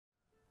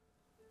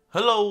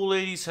Hello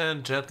ladies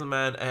and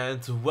gentlemen,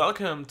 and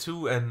welcome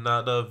to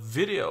another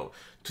video.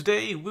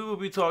 Today we will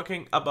be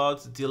talking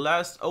about the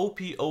last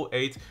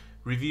OP08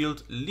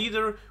 revealed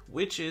leader,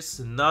 which is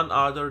none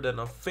other than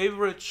our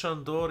favorite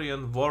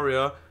Shandorian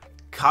warrior,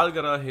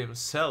 Kalgara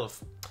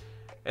himself.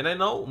 And I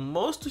know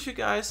most of you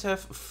guys have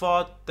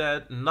thought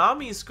that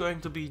Nami is going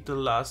to be the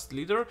last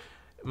leader,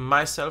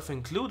 myself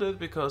included,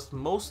 because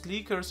most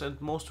leakers and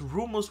most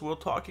rumors were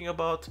talking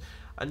about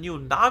a new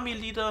Nami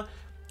leader,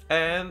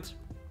 and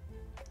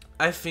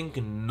I think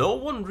no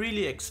one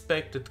really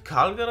expected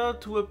Kalgara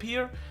to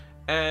appear,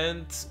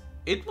 and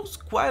it was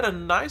quite a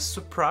nice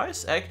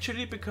surprise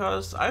actually,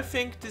 because I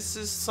think this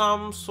is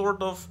some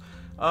sort of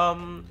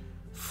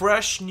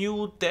fresh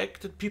new deck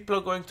that people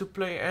are going to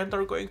play and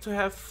are going to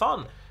have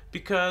fun,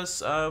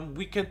 because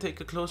we can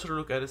take a closer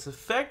look at his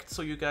effect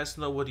so you guys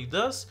know what he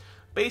does.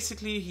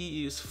 Basically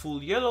he is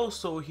full yellow,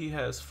 so he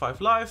has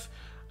 5 life,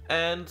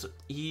 and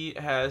he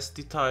has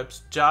the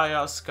types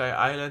Jaya, Sky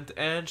Island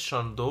and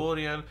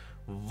Shandorian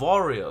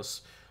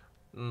warriors,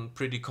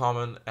 pretty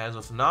common as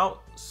of now.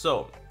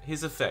 So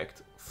his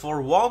effect: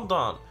 for 1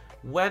 dawn,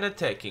 when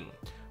attacking,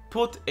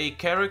 put a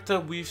character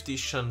with the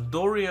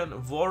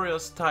Shandorian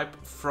warriors type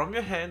from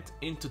your hand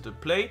into the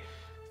play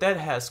that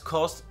has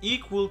cost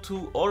equal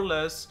to or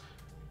less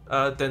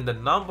than the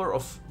number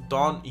of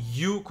dawn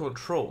you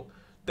control.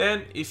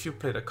 Then if you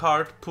play the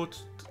card,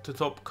 put the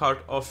top card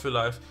of your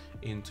life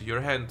into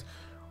your hand.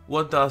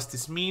 What does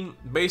this mean?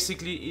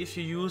 Basically, if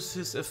you use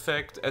his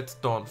effect at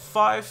dawn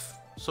 5,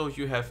 so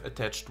you have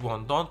attached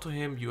 1 dawn to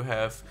him, you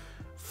have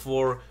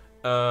 4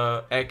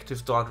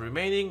 active dawn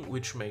remaining,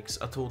 which makes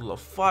a total of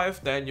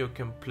 5, then you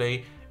can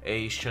play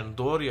a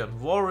Shandorian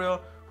warrior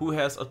who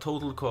has a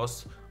total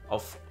cost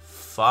of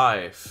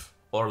 5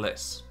 or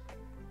less.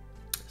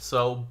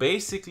 So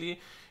basically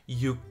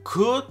you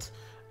could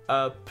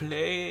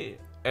play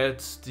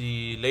at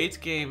the late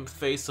game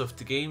phase of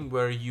the game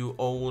where you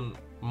own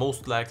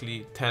most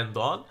likely 10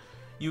 dawn.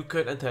 You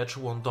can attach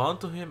 1 dawn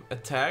to him,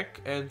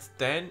 attack, and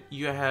then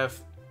you have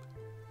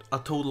a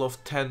total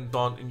of 10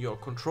 dawn in your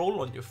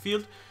control on your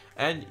field,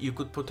 and you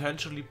could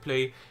potentially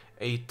play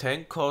a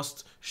 10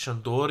 cost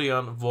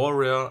Shandorian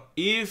warrior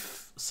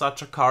if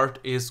such a card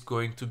is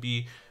going to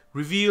be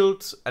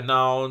revealed,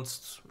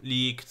 announced,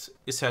 leaked,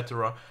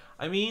 etc.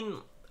 I mean,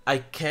 I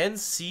can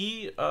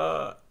see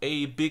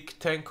a big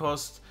 10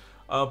 cost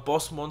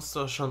boss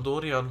monster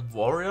Shandorian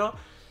warrior.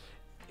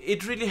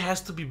 It really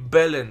has to be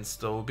balanced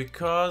though,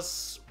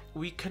 because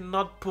we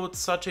cannot put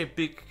such a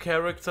big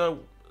character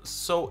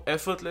so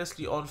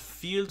effortlessly on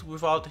field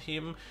without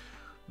him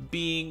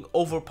being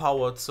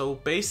overpowered. So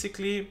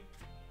basically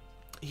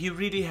he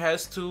really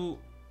has to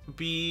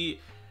be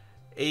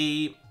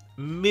a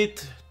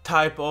mid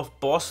type of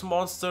boss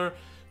monster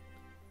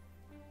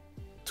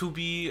to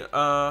be,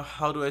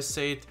 how do I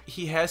say it,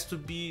 he has to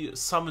be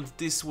summoned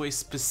this way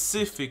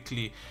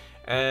specifically,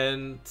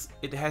 and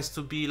it has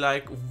to be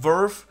like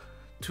worth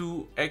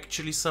to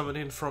actually summon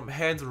him from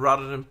hand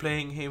rather than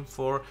playing him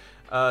for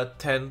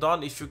 10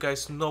 dawn, if you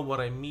guys know what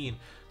I mean.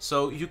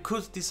 So you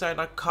could design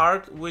a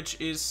card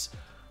which is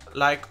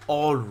like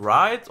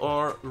alright,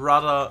 or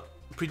rather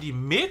pretty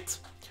mid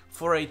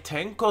for a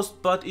 10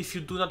 cost, but if you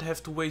do not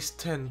have to waste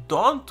 10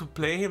 dawn to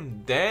play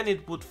him, then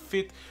it would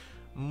fit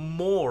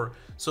more.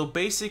 So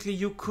basically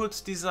you could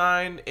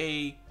design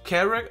a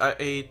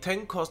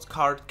 10 cost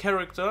card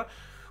character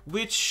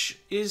which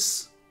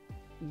is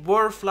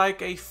worth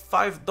like a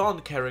 5 dawn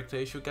character,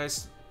 if you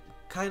guys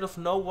kind of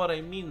know what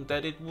I mean,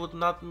 that it would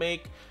not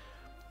make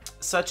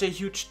such a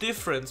huge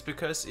difference.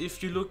 Because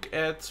if you look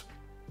at,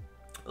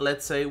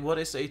 let's say, what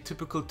is a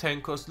typical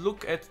 10 cost,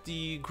 look at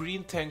the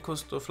green 10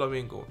 cost of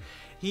Flamingo.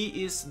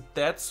 He is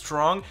that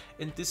strong,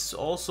 and this is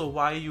also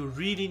why you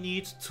really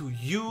need to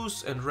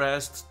use and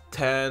rest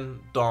 10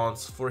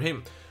 dawns for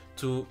him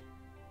to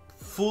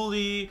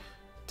fully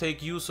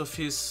take use of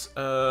his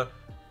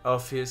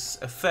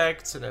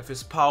effects and of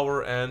his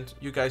power, and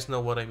you guys know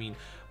what I mean.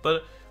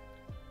 But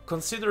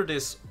consider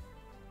this: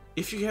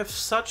 if you have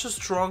such a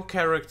strong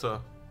character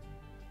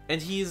and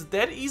he is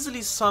that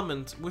easily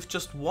summoned with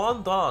just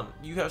 1 dawn,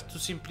 you have to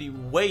simply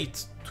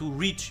wait to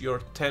reach your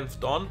 10th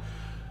dawn,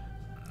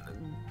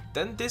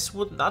 then this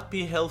would not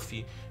be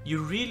healthy.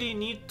 You really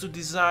need to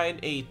design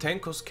a 10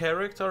 cost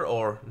character,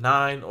 or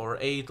 9 or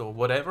 8 or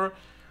whatever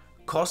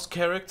cost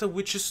character,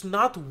 which is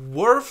not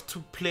worth to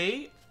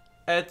play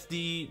at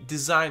the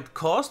designed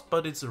cost,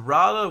 but it's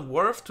rather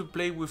worth to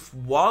play with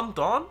 1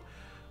 dawn,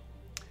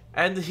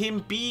 and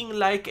him being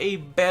like a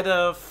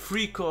better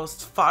 3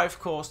 cost, 5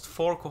 cost,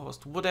 4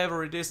 cost,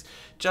 whatever it is,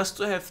 just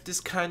to have this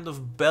kind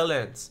of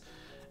balance,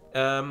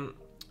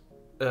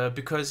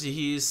 because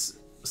he is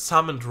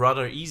summoned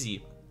rather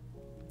easy.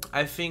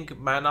 I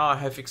think by now I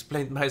have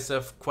explained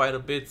myself quite a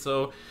bit,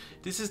 so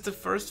this is the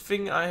first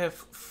thing I have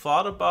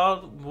thought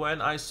about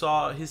when I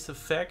saw his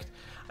effect.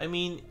 I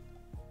mean,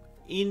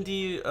 in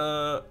the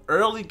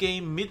early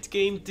game, mid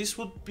game, this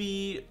would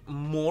be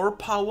more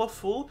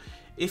powerful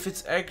if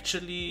it's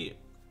actually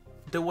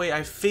the way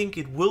I think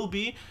it will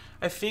be.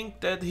 I think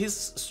that his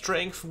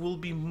strength will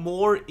be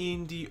more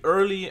in the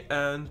early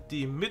and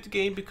the mid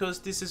game, because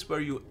this is where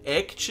you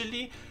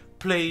actually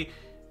play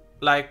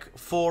like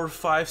 4,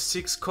 5,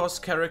 6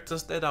 cost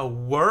characters that are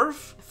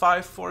worth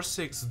 5, 4,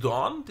 6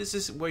 Dawn. This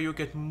is where you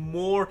get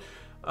more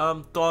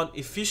Dawn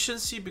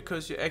efficiency,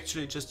 because you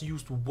actually just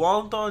used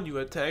one Dawn, you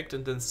attacked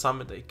and then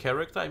summoned a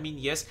character. I mean,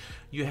 yes,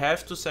 you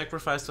have to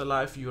sacrifice the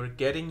life, you're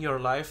getting your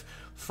life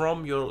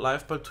from your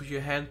life bar to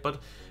your hand, but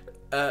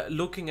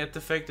looking at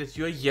the fact that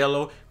you're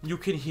yellow, you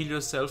can heal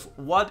yourself.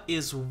 What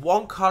is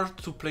one card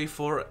to play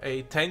for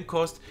a 10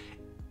 cost,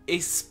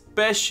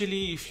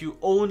 especially if you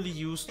only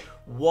used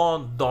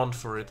one Dawn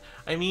for it?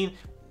 I mean,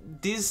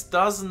 this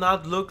does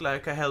not look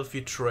like a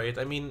healthy trade.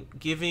 I mean,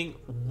 giving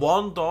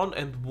one Dawn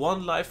and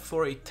one life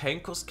for a 10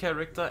 cost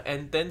character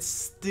and then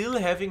still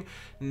having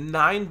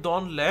 9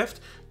 Dawn left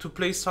to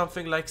play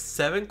something like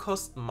 7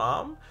 cost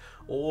Mom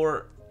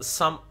or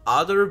some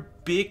other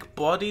big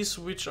bodies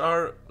which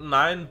are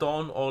 9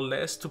 Dawn or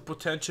less to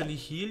potentially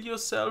heal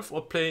yourself,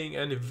 or playing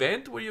an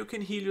event where you can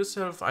heal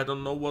yourself. I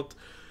don't know what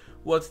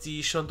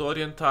the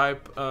Shandorian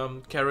type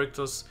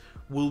characters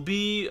will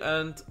be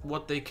and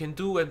what they can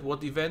do and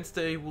what events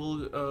they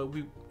will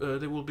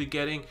be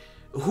getting.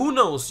 Who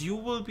knows? You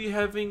will be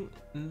having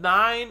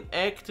 9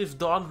 active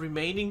Dawn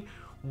remaining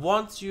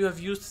once you have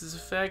used this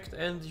effect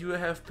and you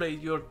have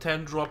played your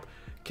 10 drop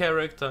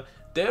character.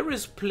 There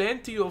is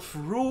plenty of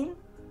room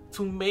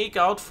to make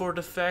out for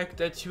the fact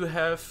that you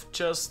have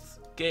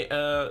just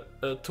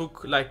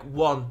took like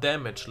 1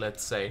 damage,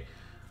 let's say.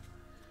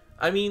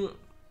 I mean,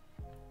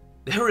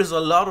 there is a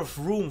lot of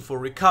room for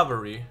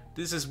recovery.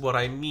 This is what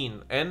I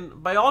mean.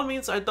 And by all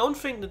means, I don't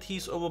think that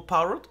he's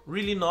overpowered.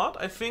 Really not.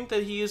 I think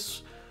that he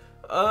is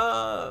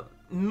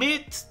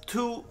mid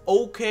to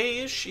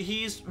okay-ish.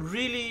 He's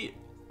really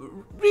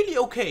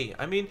okay.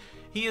 I mean,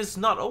 he is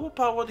not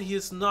overpowered, he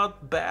is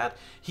not bad,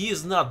 he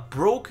is not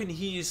broken,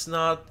 he is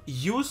not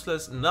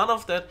useless, none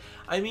of that.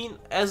 I mean,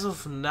 as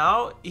of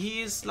now,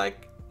 he is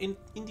like in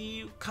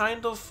the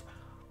kind of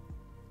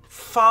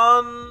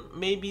fun,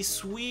 maybe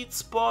sweet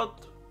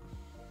spot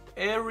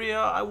area,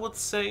 I would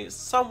say,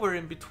 somewhere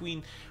in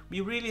between.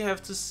 We really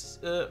have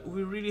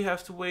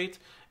to wait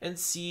and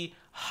see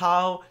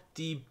how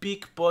the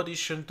big body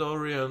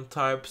Shandorian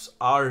types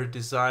are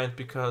designed,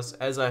 because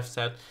as I've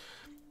said,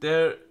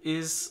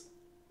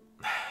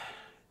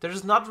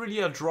 there's not really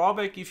a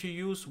drawback if you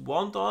use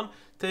one Dawn,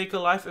 take a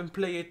life and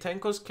play a 10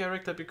 cost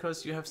character,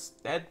 because you have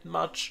that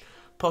much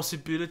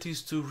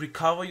possibilities to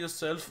recover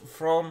yourself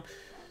from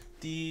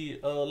the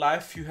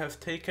life you have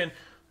taken.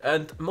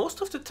 And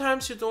most of the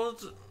times you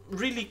don't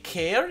really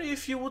care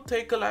if you would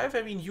take a life.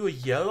 I mean, you're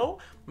yellow.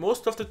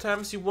 Most of the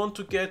times you want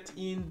to get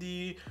in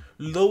the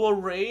lower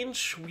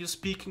range. We're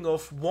speaking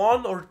of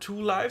 1 or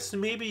 2 lives,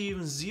 maybe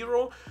even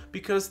 0,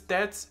 because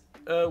that's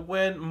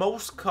when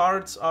most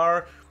cards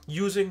are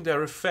using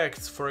their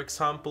effects. For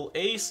example,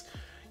 Ace,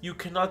 you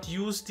cannot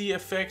use the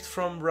effect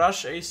from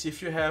Rush Ace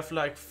if you have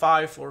like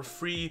 5 or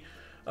 3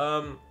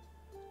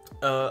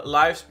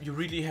 lives. You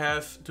really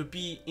have to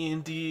be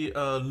in the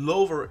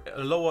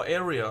lower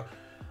area,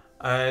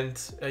 and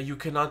you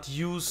cannot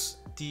use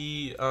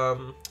the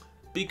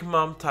Big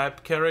Mom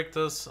type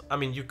characters. I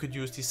mean, you could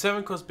use the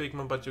 7 cost Big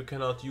Mom, but you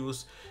cannot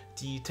use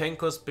the 10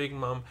 cost Big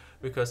Mom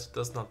because it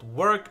does not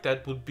work.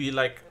 That would be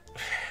like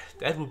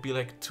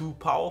too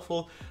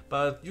powerful,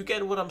 but you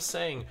get what I'm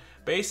saying.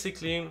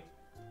 Basically,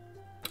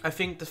 I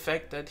think the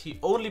fact that he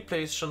only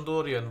plays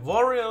Shandorian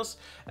warriors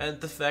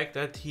and the fact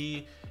that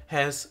he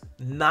has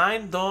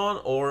 9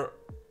 Dawn or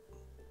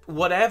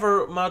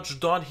whatever much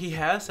Dawn he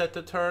has at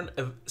the turn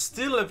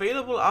still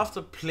available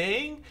after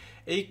playing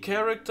a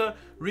character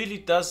really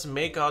does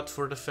make out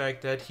for the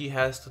fact that he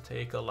has to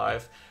take a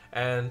life.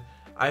 And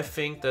I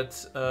think that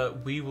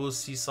we will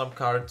see some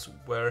cards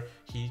where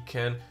he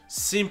can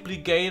simply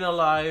gain a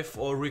life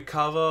or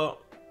recover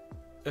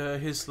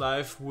his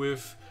life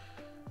with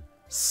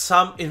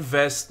some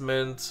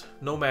investment,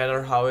 no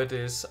matter how it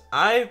is.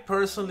 I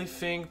personally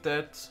think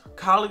that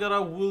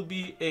Kalgara will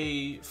be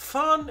a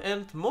fun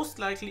and most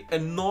likely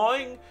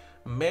annoying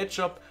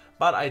matchup,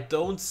 but I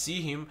don't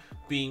see him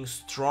being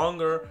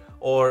stronger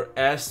or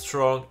as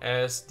strong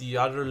as the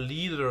other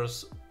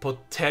leaders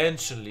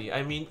potentially.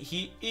 I mean,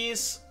 he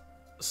is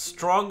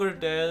stronger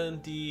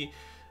than the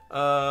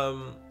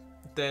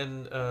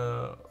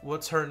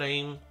what's her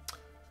name?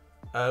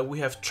 We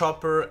have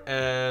Chopper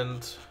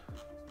and,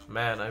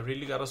 man, I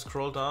really gotta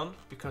scroll down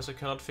because I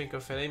cannot think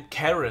of her name.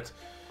 Carrot.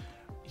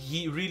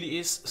 He really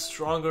is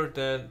stronger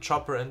than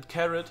Chopper and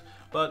Carrot,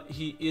 but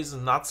he is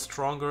not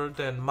stronger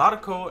than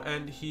Marco,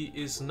 and he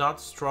is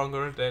not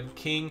stronger than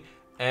King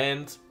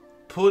and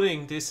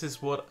Pudding. This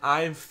is what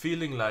I'm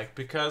feeling like,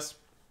 because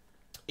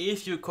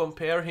if you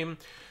compare him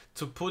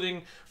to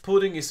Pudding,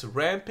 Pudding is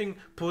ramping,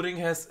 Pudding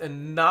has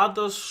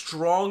another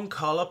strong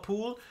color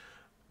pool,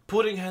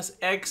 Pudding has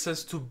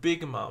access to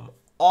Big Mom.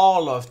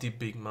 all of the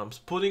big moms.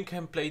 Pudding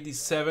can play the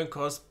 7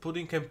 cost,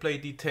 Pudding can play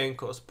the 10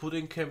 cost,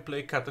 Pudding can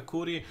play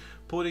Katakuri,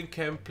 Pudding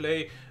can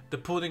play the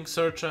Pudding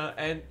Searcher,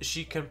 and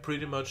she can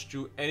pretty much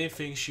do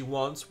anything she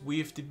wants.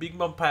 With the Big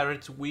Mom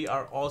Pirate, we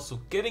are also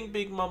getting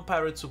Big Mom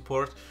Pirate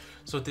support,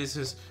 so this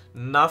is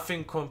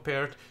nothing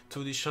compared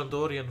to the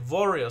Shandorian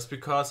Warriors,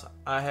 because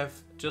I have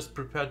just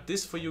prepared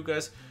this for you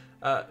guys.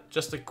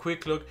 Just a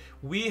quick look.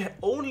 We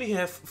only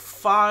have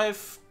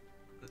 5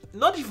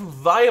 not even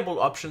viable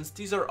options.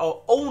 These are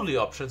our only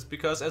options,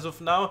 because as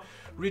of now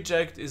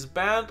Reject is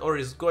banned or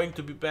is going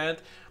to be banned.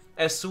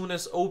 As soon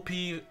as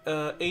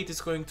OP08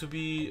 is going to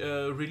be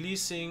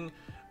releasing,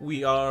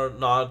 we are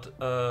not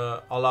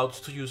allowed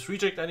to use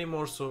Reject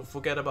anymore, so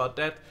forget about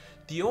that.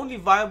 The only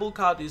viable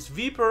card is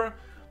Viper,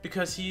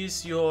 because he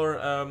is your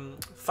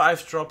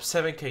 5-drop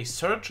 7k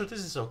searcher. This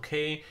is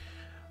okay.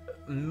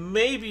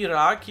 Maybe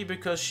Raki,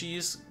 because she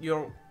is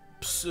your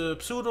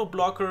pseudo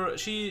blocker.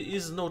 She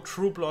is no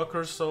true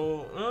blocker,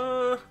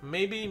 so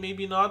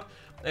maybe not.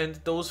 And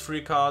those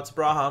 3 cards,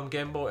 Braham,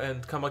 Gembo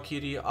and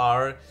Kamakiri,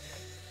 are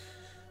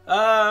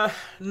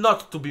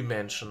not to be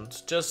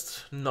mentioned,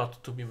 just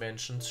not to be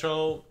mentioned.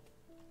 So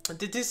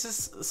this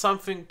is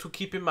something to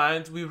keep in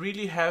mind. We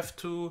really have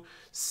to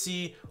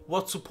see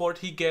what support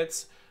he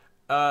gets.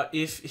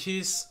 If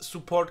his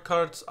support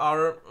cards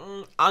are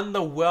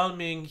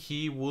underwhelming,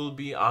 he will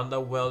be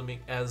underwhelming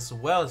as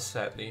well,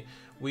 sadly.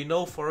 We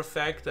know for a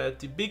fact that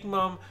the Big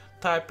Mom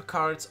type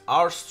cards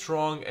are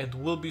strong and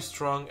will be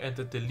strong, and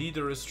that the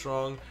leader is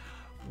strong.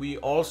 We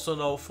also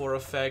know for a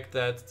fact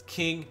that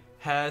King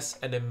has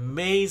an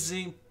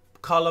amazing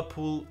color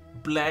pool,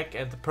 black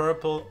and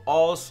purple,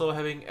 also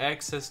having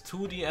access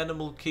to the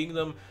Animal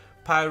Kingdom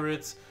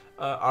Pirates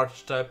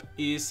archetype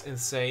is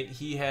insane.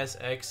 He has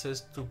access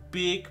to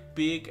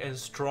big and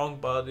strong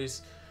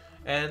bodies,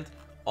 and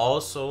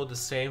also the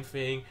same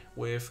thing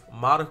with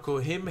Marco,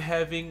 him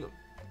having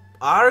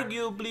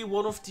arguably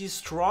one of the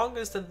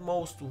strongest and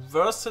most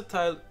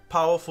versatile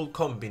powerful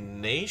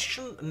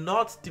combination,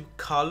 not the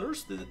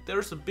colors.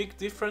 There's a big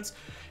difference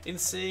in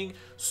saying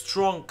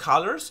strong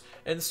colors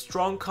and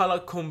strong color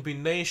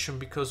combination,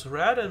 because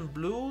red and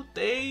blue,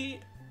 they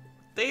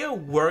are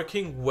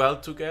working well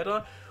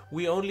together.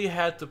 We only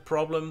had the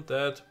problem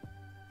that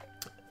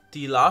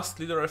the last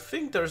leader, I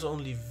think there's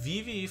only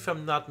Vivi if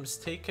I'm not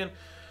mistaken,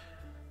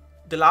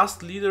 the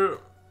last leader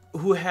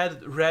who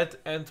had red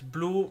and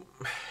blue.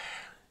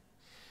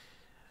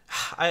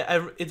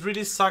 It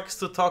really sucks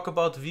to talk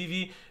about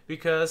Vivi,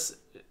 because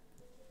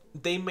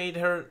they made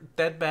her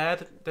that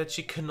bad that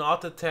she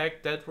cannot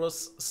attack. That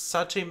was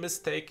such a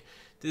mistake.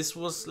 This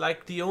was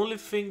like the only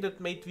thing that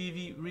made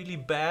Vivi really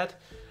bad,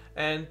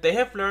 and they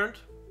have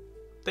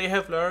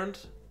learned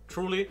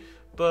truly.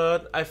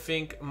 But I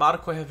think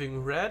Marco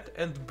having red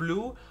and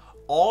blue,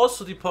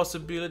 also the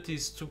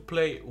possibilities to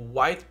play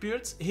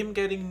Whitebeards, him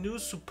getting new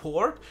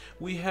support.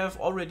 We have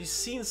already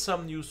seen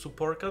some new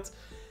support cards.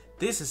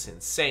 This is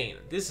insane.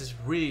 This is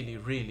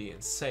really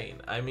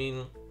insane. I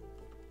mean,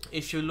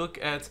 if you look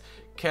at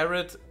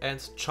Carrot and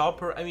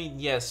Chopper, I mean,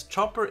 yes,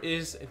 Chopper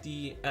is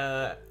the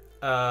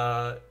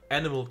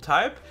animal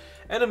type.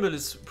 Animal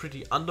is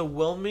pretty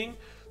underwhelming.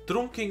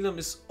 Drum Kingdom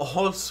is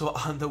also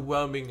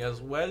underwhelming as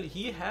well.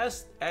 He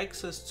has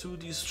access to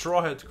the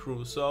Straw Hat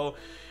crew, so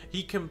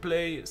he can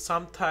play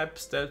some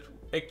types that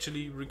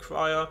actually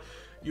require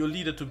your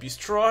leader to be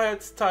Straw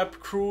Hat type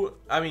crew.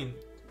 I mean,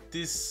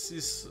 this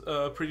is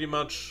pretty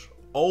much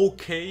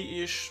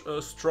okay-ish.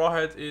 Straw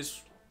Hat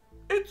is,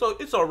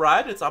 it's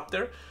alright, it's up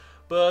there.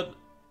 But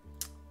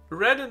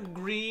red and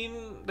green,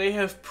 they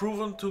have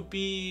proven to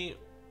be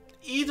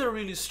either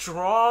really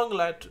strong,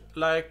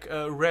 like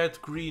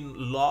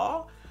red-green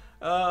Law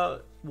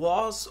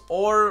was,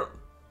 or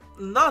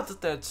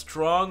not that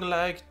strong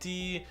like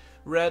the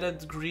red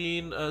and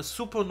green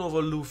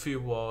Supernova Luffy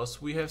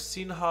was. We have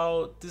seen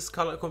how this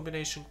color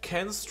combination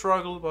can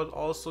struggle but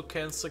also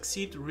can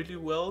succeed really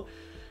well,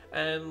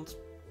 and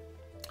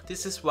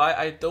this is why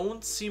I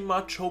don't see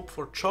much hope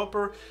for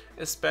Chopper,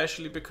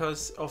 especially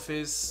because of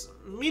his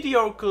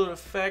mediocre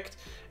effect.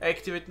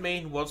 Activate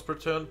main once per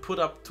turn, put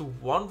up to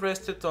 1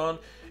 rested on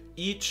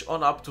each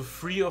on up to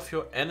 3 of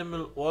your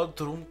animal or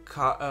Drum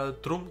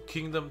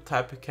Kingdom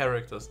type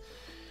characters.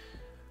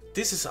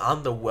 This is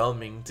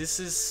underwhelming.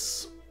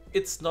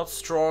 It's not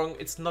strong,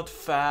 it's not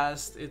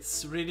fast,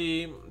 it's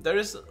really,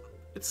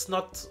 it's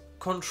not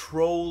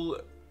control,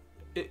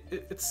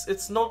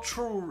 it's no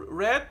true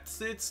red,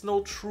 it's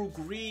no true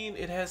green.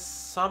 It has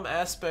some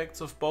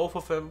aspects of both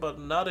of them, but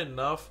not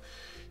enough.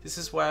 This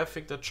is why I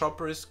think that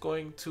Chopper is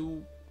going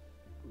to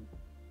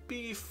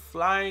be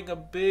flying a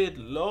bit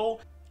low.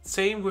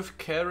 Same with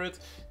Carrot.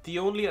 The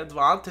only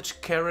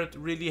advantage Carrot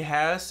really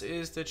has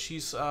is that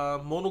she's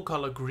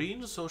monocolor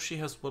green, so she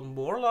has 1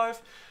 more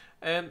life,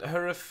 and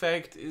her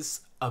effect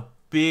is a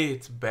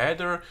bit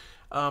better.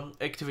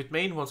 Activate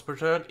main once per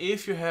turn.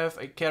 If you have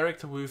a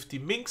character with the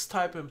Minx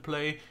type in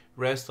play,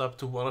 rest up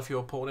to 1 of your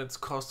opponents,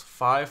 cost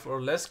 5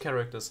 or less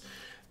characters.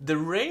 The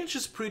range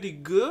is pretty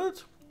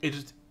good.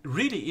 It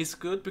really is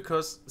good,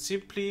 because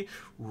simply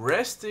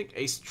resting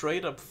a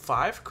straight up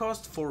 5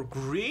 cost for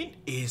green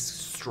is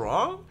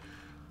strong.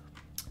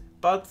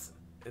 But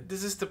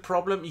this is the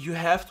problem, you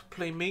have to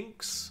play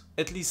minks,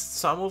 at least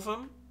some of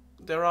them.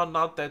 There are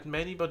not that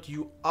many, but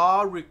you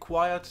are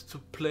required to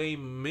play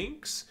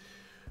minks,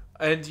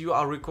 and you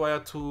are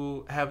required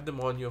to have them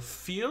on your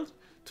field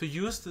to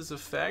use this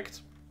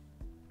effect.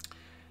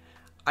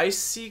 I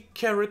see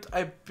Carrot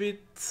a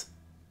bit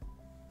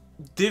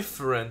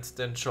different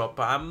than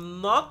Chopper.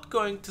 I'm not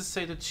going to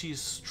say that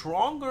she's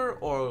stronger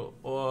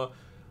or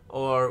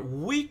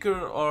weaker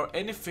or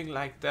anything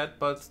like that,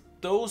 but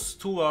those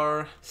two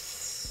are,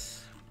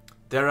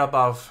 they're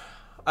under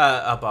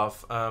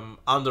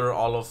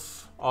all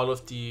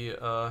of the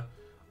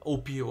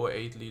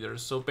OP08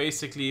 leaders. So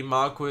basically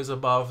Marco is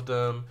above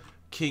them,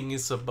 King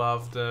is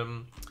above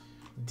them,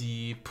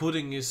 the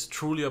Pudding is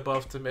truly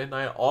above them, and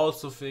I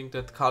also think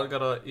that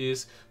Kalgara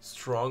is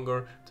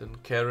stronger than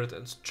Carrot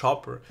and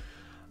Chopper.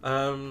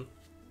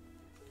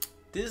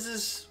 This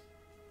is,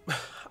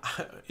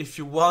 if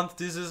you want,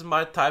 this is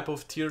my type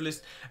of tier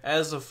list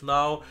as of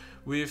now,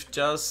 with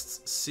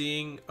just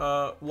seeing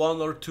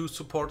 1 or 2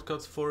 support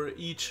cards for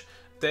each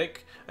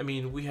deck. I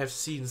mean, we have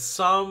seen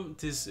some.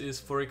 This is,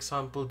 for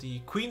example, the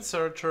Queen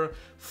Searcher.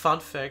 Fun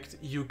fact,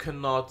 you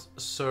cannot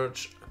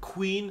search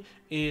Queen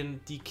in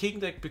the King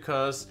deck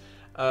because,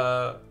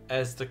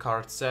 as the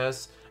card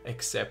says,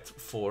 except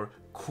for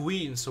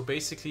Queen. So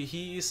basically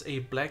he is a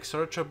black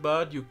searcher,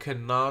 but you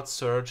cannot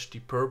search the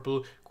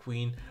purple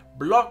Queen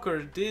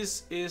blocker.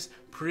 This is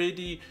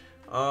pretty,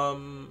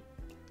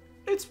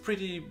 it's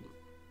pretty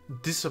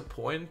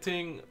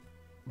disappointing,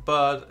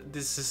 but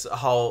this is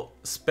how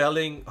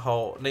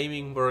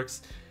naming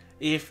works.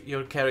 If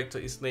your character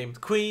is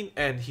named Queen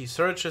and he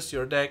searches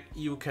your deck,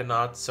 you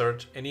cannot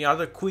search any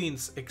other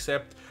queens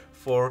except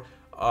for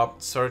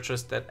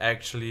searches that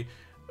actually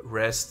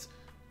rest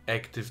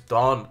active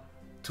Dawn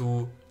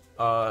to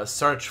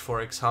search,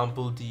 for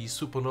example, the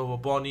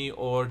Supernova Bonnie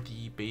or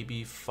the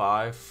Baby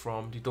 5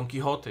 from the Don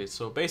Quixote.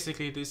 So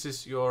basically this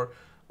is your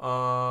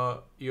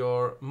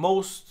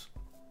most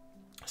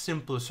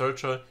simple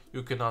searcher.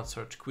 You cannot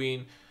search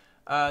Queen.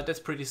 That's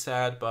pretty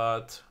sad,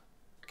 but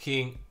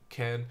King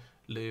can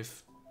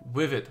live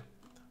with it.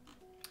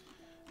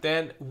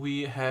 Then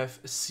we have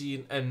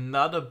seen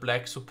another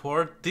black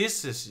support.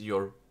 This is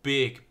your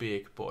big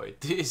boy.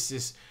 This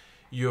is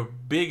your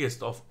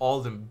biggest of all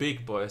the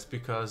big boys,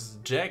 because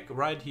Jack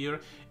right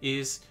here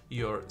is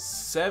your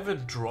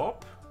 7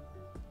 drop,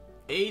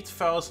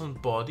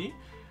 8000 body,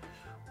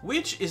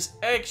 which is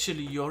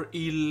actually your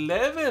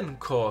 11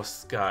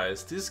 cost,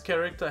 guys. This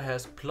character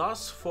has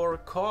 +4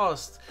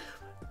 cost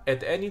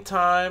at any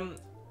time.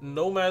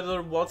 No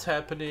matter what's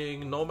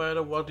happening, no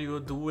matter what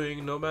you're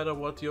doing, no matter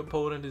what your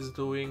opponent is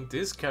doing,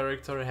 this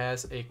character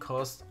has a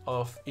cost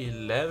of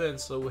 11.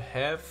 So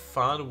have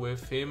fun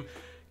with him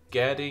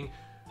getting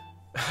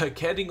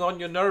on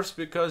your nerves,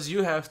 because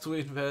you have to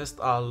invest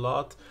a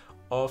lot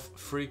of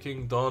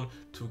freaking Dawn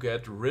to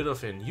get rid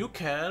of him. You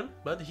can,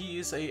 but he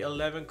is a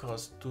 11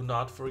 cost. Do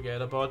not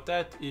forget about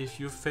that if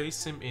you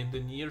face him in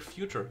the near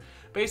future.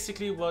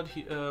 Basically what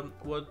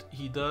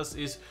he does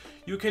is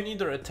you can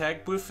either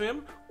attack with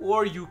him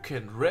or you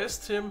can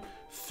rest him,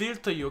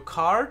 filter your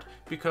card,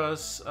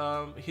 because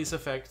his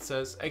effect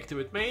says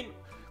activate main.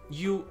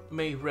 You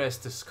may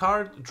rest this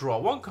card, draw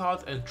 1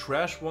 card and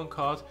trash 1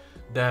 card,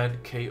 then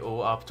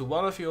KO up to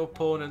one of your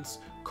opponent's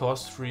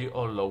cost 3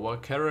 or lower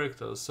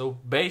characters. So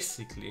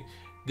basically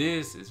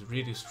this is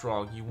really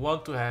strong. You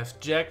want to have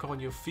Jack on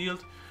your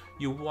field,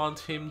 you want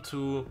him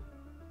to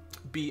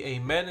be a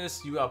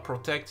menace, you are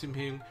protecting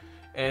him,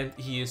 and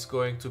he is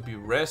going to be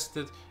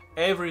rested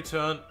every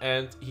turn,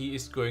 and he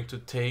is going to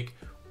take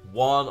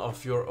one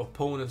of your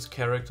opponent's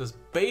characters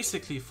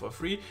basically for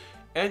free,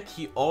 and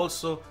he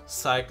also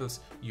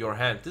cycles your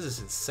hand. This is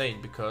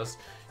insane, because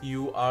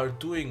you are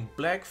doing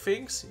black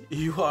things.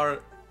 You are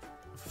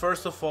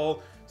first of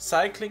all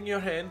cycling your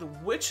hand,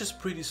 which is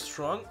pretty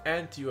strong,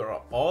 and you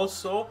are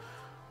also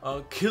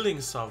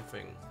killing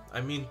something.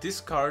 I mean, this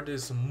card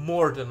is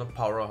more than a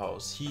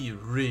powerhouse. He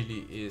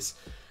really is.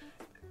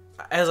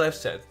 As I've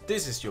said,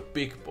 this is your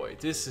big boy.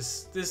 This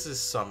is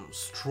some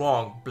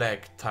strong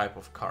black type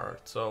of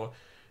card. So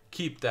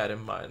keep that in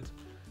mind.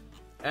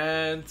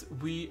 And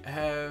we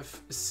have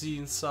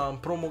seen some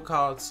promo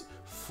cards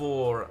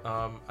for,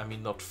 I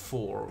mean not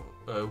for,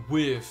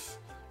 with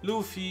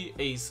Luffy,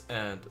 Ace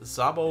and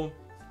Zabo.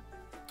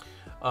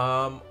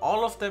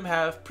 All of them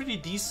have pretty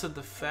decent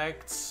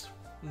effects.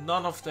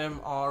 None of them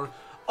are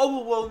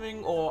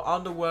overwhelming or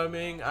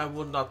underwhelming. I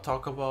would not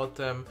talk about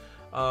them.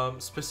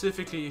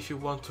 Specifically, if you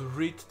want to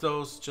read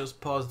those,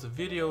 just pause the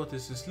video.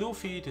 This is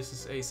Luffy, this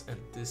is Ace, and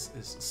this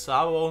is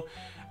Zabo.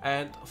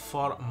 And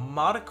for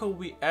Marco,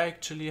 we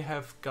actually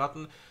have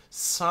gotten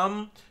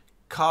some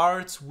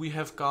cards. We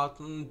have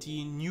gotten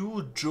the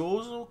new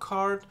Jozo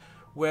card,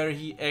 where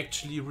he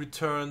actually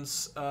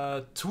returns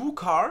 2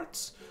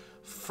 cards.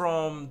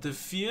 from the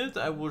field.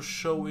 I will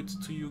show it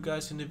to you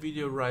guys in the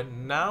video right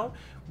now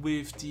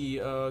with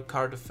the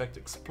card effect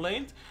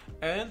explained.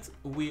 And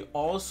we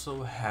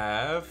also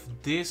have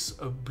this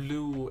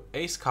blue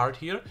ace card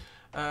here.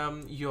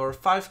 Your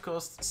 5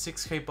 cost,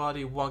 6k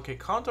body, 1k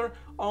counter.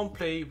 On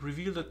play,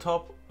 reveal the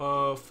top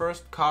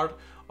first card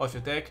of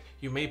your deck.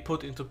 You may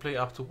put into play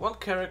up to 1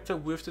 character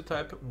with the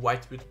type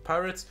White with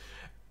Pirates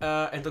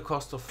and the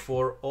cost of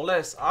 4 or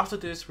less. After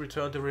this,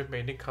 return the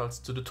remaining cards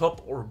to the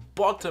top or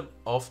bottom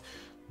of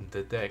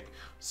the deck.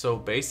 So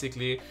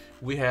basically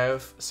we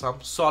have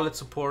some solid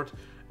support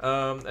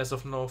as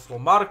of now for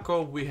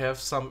Marco. We have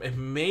some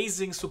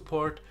amazing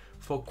support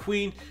for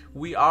Queen.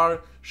 We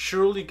are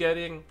surely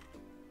getting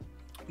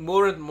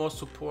more and more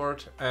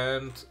support,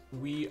 and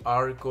we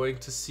are going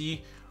to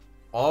see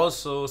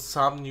also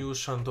some new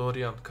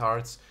Shandorian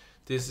cards.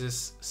 This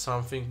is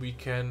something we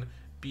can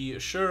be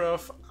sure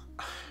of.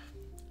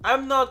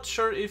 I'm not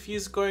sure if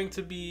he's going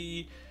to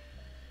be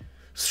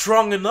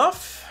strong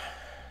enough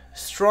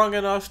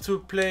to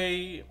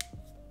play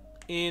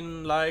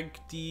in like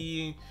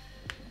the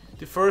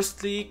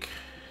first league,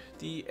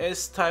 the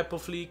S type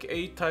of league,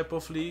 A type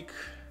of league.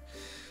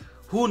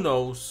 Who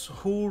knows?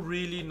 Who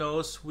really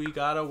knows? We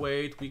gotta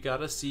wait, we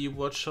gotta see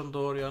what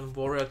Shandorian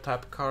warrior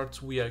type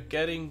cards we are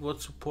getting,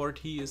 what support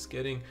he is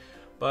getting.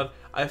 But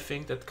I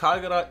think that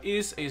Kalgara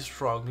is a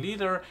strong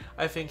leader.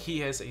 I think he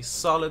has a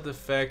solid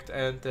effect,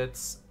 and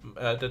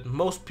that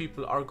most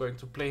people are going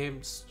to play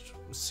him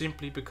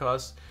simply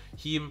because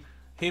him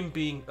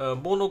being a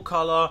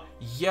monocolor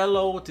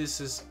yellow,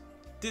 this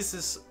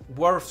is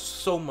worth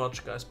so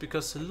much, guys,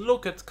 because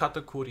look at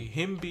Katakuri,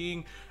 him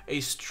being a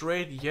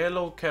straight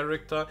yellow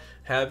character,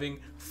 having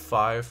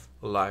 5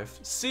 life.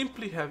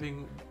 Simply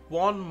having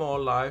 1 more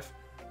life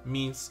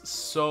means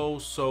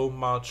so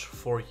much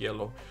for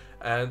yellow.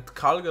 And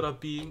Kalgara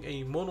being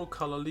a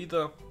monocolor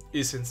leader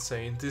is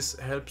insane. This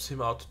helps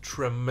him out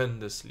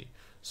tremendously.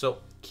 So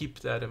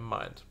keep that in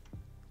mind.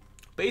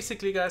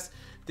 Basically, guys,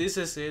 this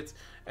is it.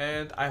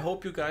 And I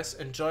hope you guys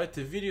enjoyed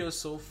the video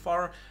so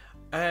far.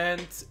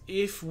 And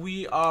if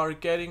we are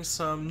getting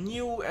some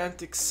new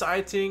and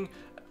exciting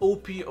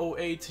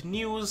OP08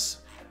 news,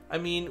 I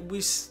mean,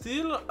 we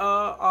still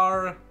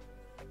are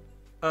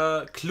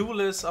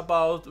clueless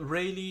about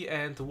Rayleigh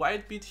and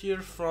Whitebeard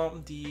here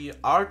from the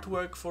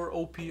artwork for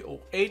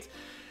OP08.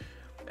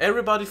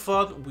 Everybody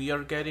thought we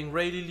are getting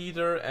Rayleigh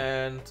leader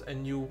and a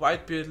new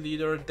Whitebeard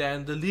leader.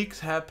 Then the leaks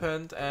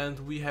happened and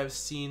we have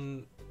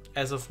seen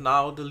as of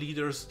now the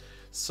leaders.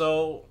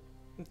 So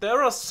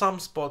there are some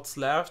spots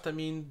left. I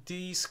mean,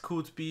 these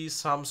could be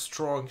some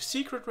strong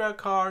secret rare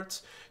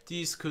cards,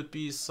 these could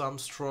be some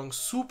strong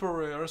super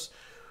rares,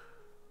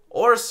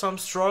 or some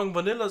strong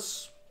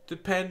vanillas,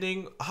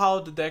 depending how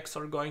the decks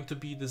are going to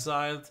be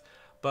designed.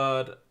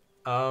 But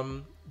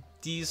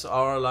these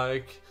are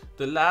like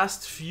the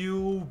last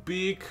few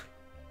big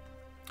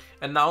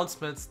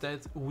announcements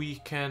that we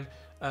can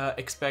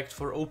expect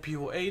for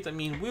OP08. I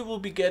mean, we will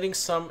be getting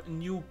some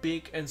new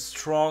big and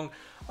strong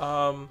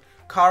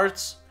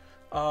cards,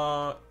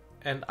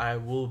 and I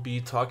will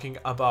be talking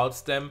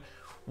about them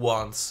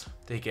once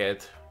they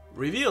get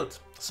revealed.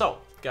 So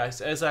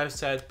guys, as I've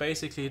said,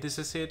 basically this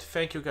is it.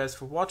 Thank you guys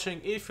for watching.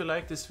 If you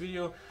like this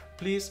video,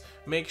 please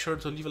make sure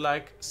to leave a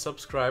like,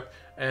 subscribe,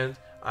 and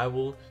I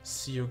will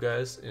see you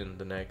guys in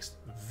the next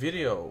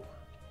video.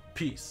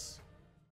 Peace.